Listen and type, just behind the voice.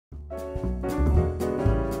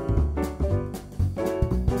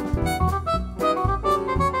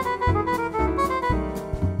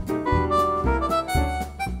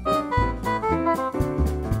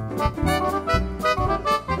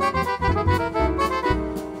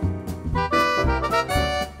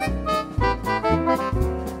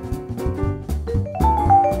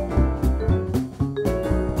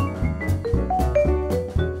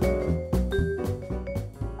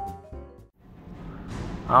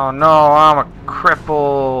Oh no, I'm a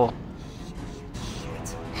cripple.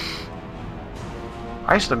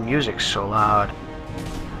 Why is the music so loud?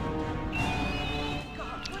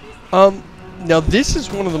 Now this is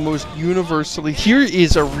one of the most universally... Here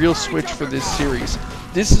is a real switch for this series.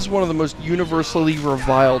 This is one of the most universally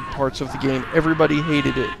reviled parts of the game. Everybody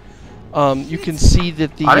hated it. You can see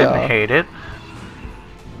that the... I didn't hate it.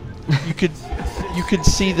 You could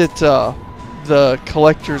see that the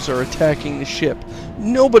collectors are attacking the ship.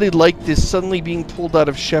 Nobody liked this suddenly being pulled out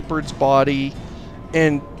of Shepard's body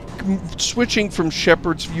and switching from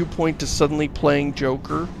Shepard's viewpoint to suddenly playing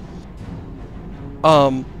Joker.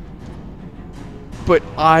 But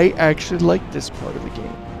I actually liked this part of the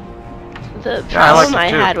game. The problem I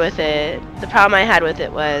had with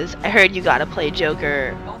it was I heard you gotta play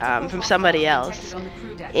Joker from somebody else,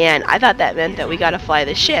 and I thought that meant that we gotta fly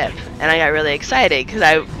the ship, and I got really excited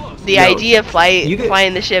because the idea of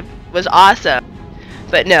flying the ship was awesome.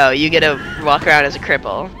 But no, you get to walk around as a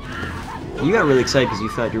cripple. You got really excited because you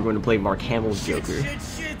thought you were going to play Mark Hamill's Joker.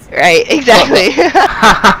 Right, exactly.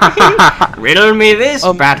 Riddle me this,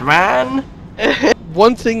 Batman!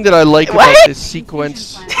 One thing that I like about this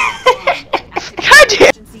sequence... God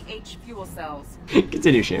damn!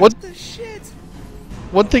 Continue, Shane.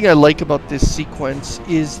 One thing I like about this sequence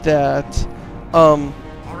is that...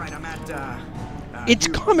 it's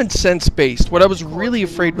common sense based. What I was really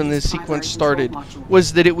afraid when this sequence started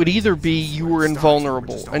was that it would either be you were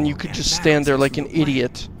invulnerable and you could just stand there like an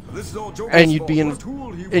idiot and you'd be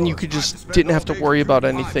and you could just didn't have to worry about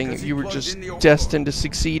anything. You were just destined to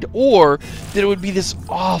succeed, or that it would be this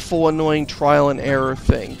awful annoying trial and error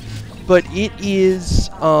thing. But it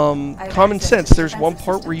is common sense. There's one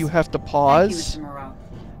part where you have to pause.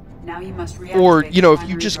 Or, you know,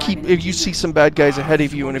 if you see some bad guys ahead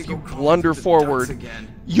of you and if you blunder forward,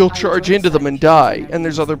 you'll charge into them and die. And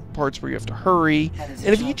there's other parts where you have to hurry.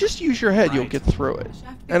 And if you just use your head, you'll get through it.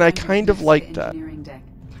 And I kind of like that.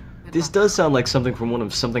 This does sound like something from one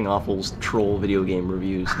of Something Awful's troll video game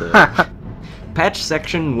reviews, though. Patch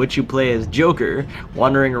section in which you play as Joker,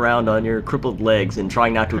 wandering around on your crippled legs and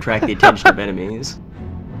trying not to attract the attention of enemies.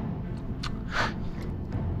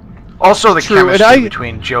 Also, the chemistry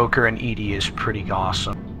between Joker and Edie is pretty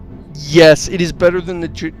awesome. Yes, it is better than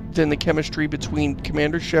the chemistry between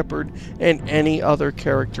Commander Shepard and any other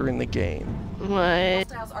character in the game. What?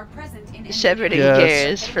 Shepard and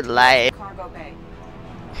Garrus for life.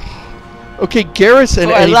 Okay, Garrus and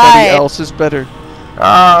anybody else is better.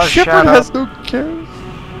 Shepard has no Garrus.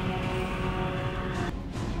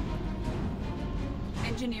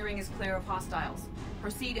 Engineering is clear of hostiles.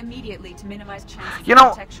 Proceed immediately to minimize chances of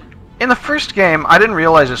detection. In the first game, I didn't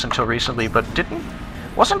realize this until recently, but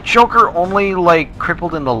wasn't Joker only, like,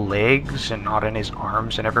 crippled in the legs and not in his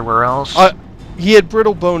arms and everywhere else? He had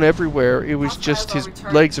brittle bone everywhere. It was just his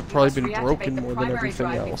legs have probably been broken more than everything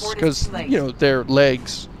else. Because, you know, they're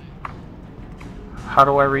legs. How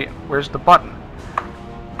do I where's the button?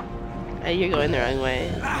 You're going the wrong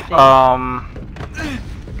way.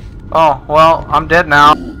 Oh, well, I'm dead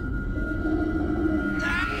now.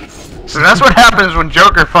 So that's what happens when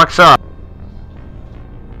Joker fucks up.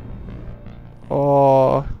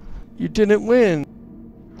 Oh, you didn't win.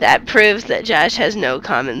 That proves that Josh has no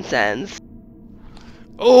common sense.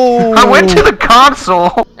 Oh! I went to the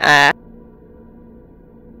console!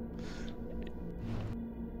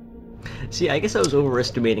 See, I guess I was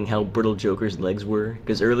overestimating how brittle Joker's legs were,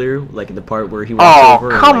 because earlier, like in the part where he walks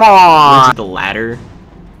over come and, on! went to the ladder,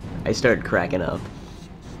 I started cracking up.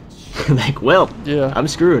 Like, well, yeah. I'm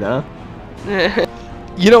screwed, huh?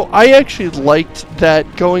 You know, I actually liked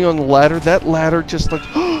that going on the ladder. That ladder just like,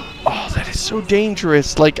 oh, that is so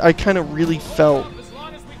dangerous. Like, I kind of really felt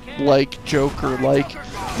like Joker. Like,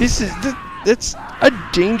 that's a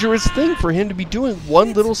dangerous thing for him to be doing.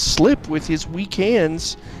 One little slip with his weak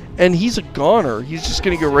hands, and he's a goner. He's just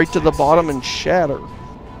gonna go right to the bottom and shatter.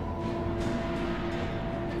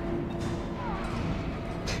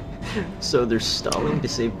 So they're stalling to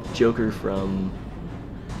save Joker from...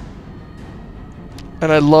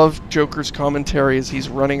 And I love Joker's commentary as he's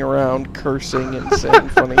running around cursing and saying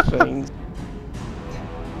funny things.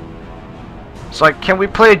 It's like, can we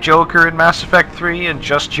play Joker in Mass Effect 3 and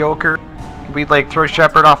just Joker? We like throw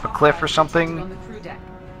Shepard off a cliff or something. On the crew deck.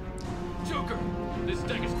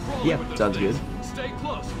 Yeah, sounds good.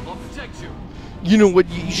 You know what?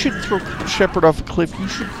 You shouldn't throw Shepard off a cliff. You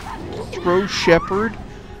should throw Shepard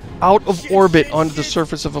out of orbit onto the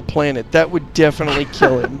surface of a planet. That would definitely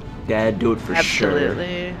kill him. Dad, do it for sure.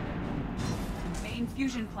 Absolutely. Main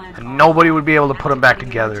fusion plant. And nobody would be able to put them back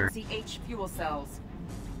together. H fuel cells.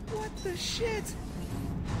 What the shit?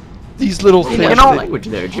 These little You things. know that- language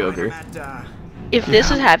there, Joker. If this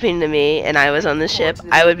was happening to me and I was on the ship,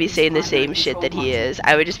 I would be saying the same shit that he is.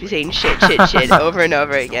 I would just be saying shit over and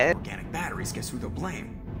over again. Organic batteries, guess who to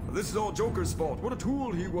blame? This is all Joker's fault. What a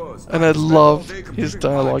tool he was. And I love his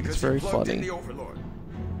dialogue. It's very funny.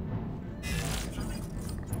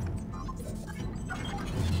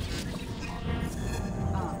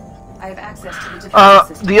 I have access to the defense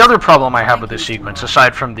system. The other problem I have with this sequence,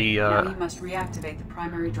 aside from the Now you must reactivate the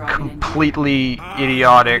primary drive and completely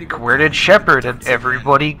idiotic "Where did Shepard and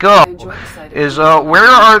everybody go?" I enjoy the sight of is you. where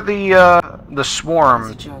are the It's a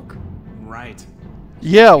swarm? joke. Right.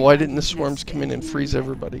 Yeah, why didn't the swarms come in and freeze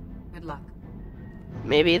everybody? Good luck.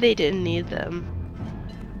 Maybe they didn't need them.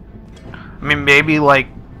 I mean, maybe like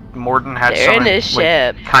Morden had They're some in a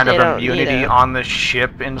ship. kind They of don't need immunity 'em. on the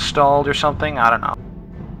ship installed or something. I don't know.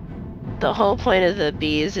 The whole point of the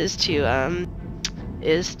bees is to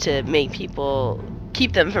make people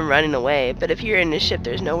keep them from running away. But if you're in a ship,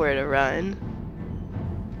 there's nowhere to run.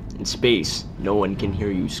 In space, no one can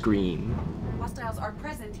hear you scream. Hostiles are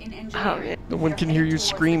present in Oh, engineering. yeah. No one can hear you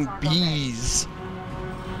scream bees.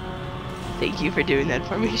 Thank you for doing that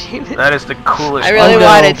for me, Seamus. That is the coolest. I really know.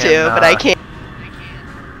 wanted to, in, but I can't.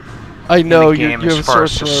 I know in the you game have as a far sore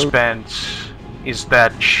as throat. suspense is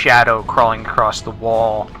that shadow crawling across the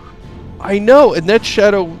wall. I know, and that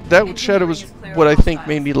shadow is what I think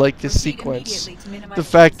made me like this sequence. The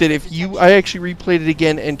fact that if you, I actually replayed it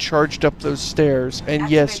again and charged up those stairs,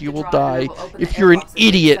 and yes, you will die if you're an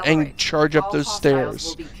idiot and charge up those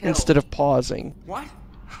stairs instead of pausing. What?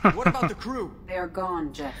 What about the crew? They are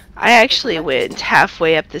gone, Jeff. I actually went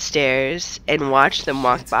halfway up the stairs and watched them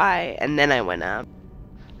walk by, and then I went up.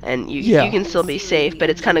 And you can still be safe,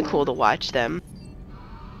 but it's kind of cool to watch them.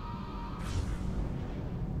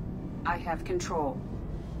 I have control.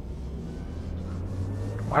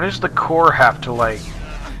 Why does the core have to like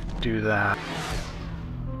do that?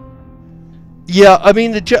 Yeah, I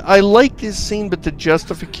mean, I like this scene, but the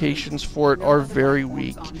justifications for it are very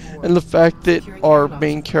weak. And the fact that our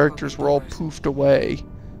main characters were all poofed away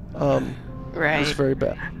was Right. very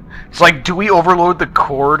bad. It's like, do we overload the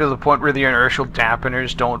core to the point where the inertial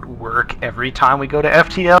dampeners don't work every time we go to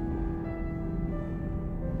FTL?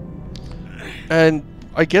 And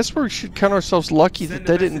I guess we should count ourselves lucky that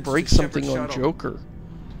they didn't break something on Joker.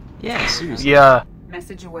 Yeah, seriously. Yeah.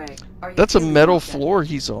 Message away. Are you That's a feeling metal okay? floor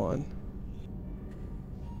he's on.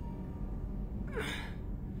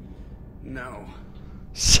 No.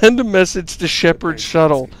 Send a message to Shepard's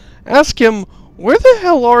shuttle. Ask him, where the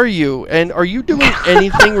hell are you? And are you doing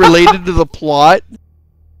anything related to the plot?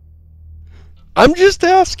 I'm just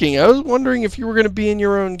asking. I was wondering if you were going to be in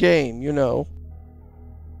your own game, you know.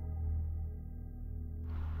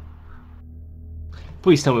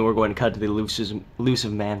 Please tell me we're going to cut to the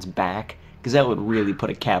elusive man's back, because that would really put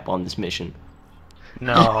a cap on this mission.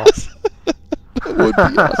 No. That would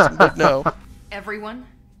be awesome, but no. Everyone?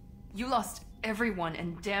 You lost everyone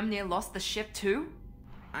and damn near lost the ship too?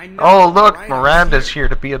 I know, Oh, look, right? Miranda's here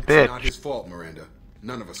to be a It's not bitch. his fault, Miranda.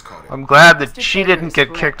 None of us caught him. I'm glad that she didn't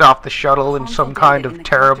get kicked off the shuttle in some kind of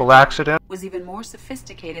terrible accident. Was even more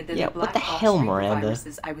sophisticated than Yeah, the what black the box hell, reaper Miranda?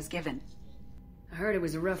 viruses I was given. I heard it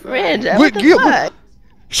was a rough Miranda, Wait, what the yeah, fuck?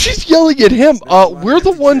 She's yelling at him. We're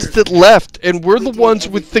the ones that left, and we're the ones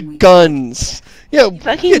with the guns. Yeah,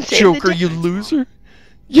 fucking yeah, saved the Joker, day. you loser.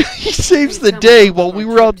 Yeah, he saves the day while we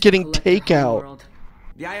were out getting takeout.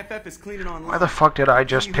 The IFF is cleaning online. Why the fuck did I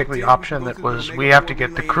just pick the option that was, we have to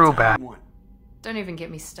get the crew back? Don't even get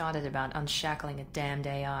me started about unshackling a damned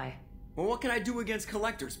AI. Well, what can I do against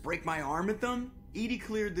collectors? Break my arm at them? Edie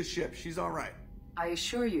cleared the ship. She's alright. I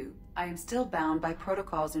assure you, I am still bound by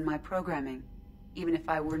protocols in my programming, even if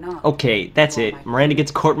I were not. Okay, that's it. Miranda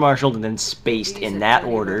gets court-martialed and then spaced in that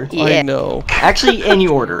order. I Yeah. know. Actually, any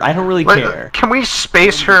order. I don't really Wait, care. can we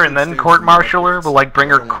space her and then court-martial her? But like bring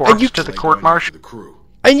her corpse to the court-martial? The crew.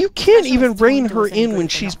 And you can't even rein her in when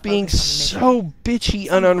she's being so bitchy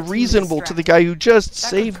and unreasonable to the guy who just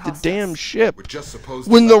saved the damn ship. We're just supposed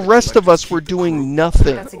When to the let rest of us collectors were keep the crew. doing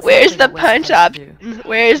nothing. Where's the punch option?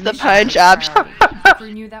 Where's the punch option?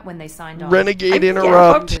 Crew knew that when they signed on. Renegade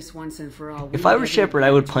interrupt. If I were Shepard,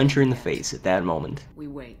 I would punch her in the face at that moment. We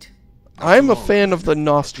wait. I'm a fan of the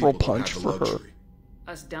nostril People don't punch have for the her. luxury.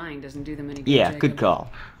 Us dying doesn't do them any good. Yeah, good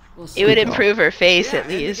call. It would improve her face at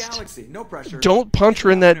least. Galaxy, no pressure. Don't punch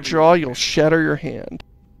her in that jaw, you'll shatter your hand.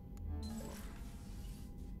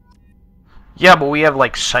 Yeah, but we have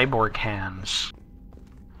like cyborg hands.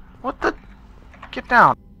 What the? Get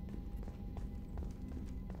down.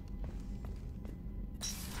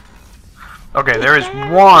 Okay, there is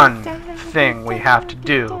one thing we have to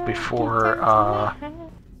do before,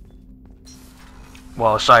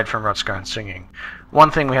 well, aside from Rutskarn singing. One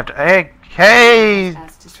thing we have to... Hey!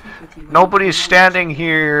 Nobody's standing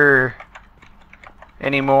here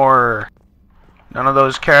anymore. None of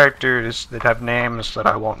those characters that have names that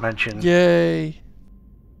I won't mention. Yay.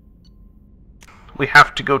 We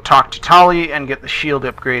have to go talk to Tali and get the shield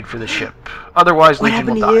upgrade for the ship. Otherwise, What Legion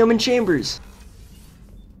will happened to die. Yeoman Chambers?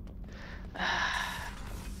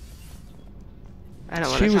 I don't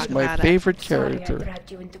want She to was talk my about it. favorite character.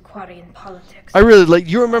 I really like.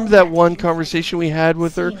 You remember that one conversation we had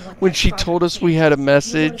with her when she told us we had a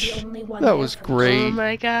message? That was Oh great.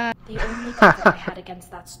 my god. The only cover I had against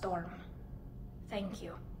that storm. Thank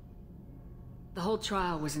you. The whole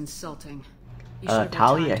trial was insulting.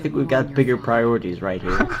 Tali, I think we've got bigger priorities right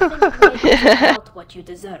here. Not what you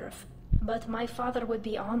deserve. But my father would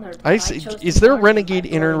be honored. Is there a renegade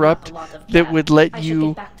interrupt that would let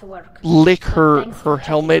you lick her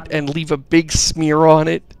helmet and leave a big smear on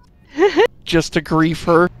it just to grief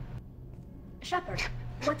her? Shepard,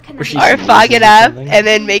 what can Or fog it up and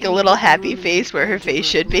then make a little happy face where her face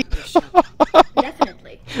should be.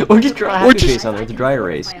 Definitely. Or just draw a happy face on there with the dry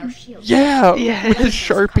erase. Yeah, Yeah. with the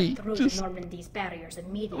Sharpie. Just...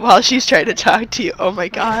 While she's trying to talk to you. Oh my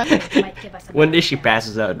god. One day she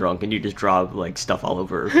passes out drunk and you just draw like stuff all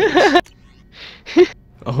over her face.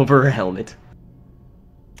 Over her helmet.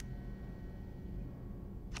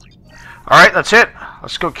 Alright, that's it.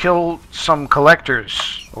 Let's go kill some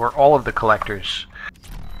collectors. Or all of the collectors.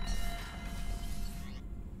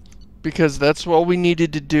 Because that's all we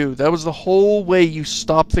needed to do. That was the whole way you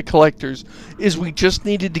stop the collectors. Is we just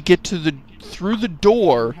needed to get to through the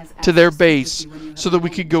door to their base so that we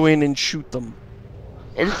could go in and shoot them.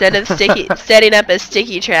 Instead of setting up a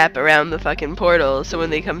sticky trap around the fucking portal, so when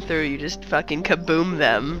they come through, you just fucking kaboom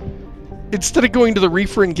them. Instead of going to the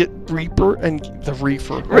Reaper and get Reaper and the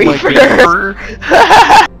Reaper. Reaper.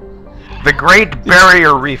 The Great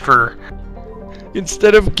Barrier Reefer.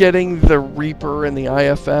 Instead of getting the Reaper and the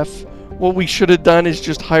IFF, what we should have done is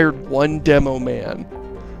just hired one demo man.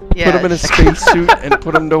 Yes. Put him in a spacesuit and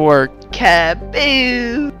put him to work.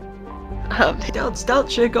 Kaboom! Stout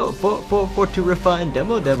Chico for to refine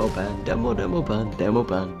demo pan demo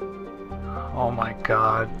pan. Oh my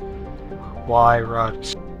god. Why,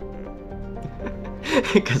 Ruts?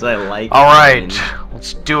 Because I like Alright,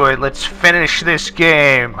 let's do it. Let's finish this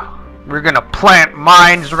game. We're gonna plant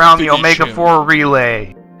mines around the Omega-4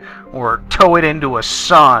 relay. Or tow it into a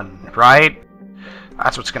sun, right?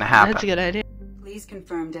 That's what's gonna happen. That's a good idea. Please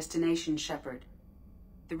confirm destination, Shepard.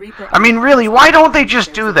 The Reaper. I mean, really, why don't they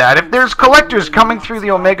just do that? If there's collectors coming through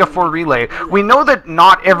the Omega-4 relay, we know that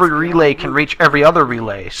not every relay can reach every other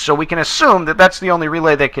relay, so we can assume that that's the only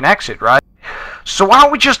relay that can exit, right? So why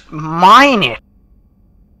don't we just mine it?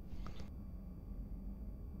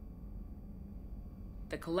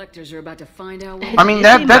 The collectors are about to find out. I mean,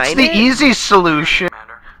 that's the easy solution.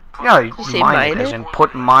 Yeah, you say mine it, mine as it? in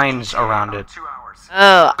put mines around it.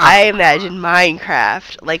 Oh, I imagine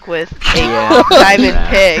Minecraft, like with a Yeah. diamond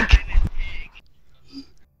pick.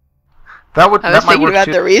 That would I was that might thinking work about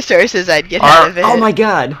too. the resources I'd get out of it. Oh my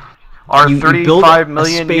god! Are you build 35 a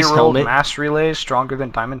million space year old helmet. mass relays stronger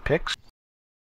than diamond picks?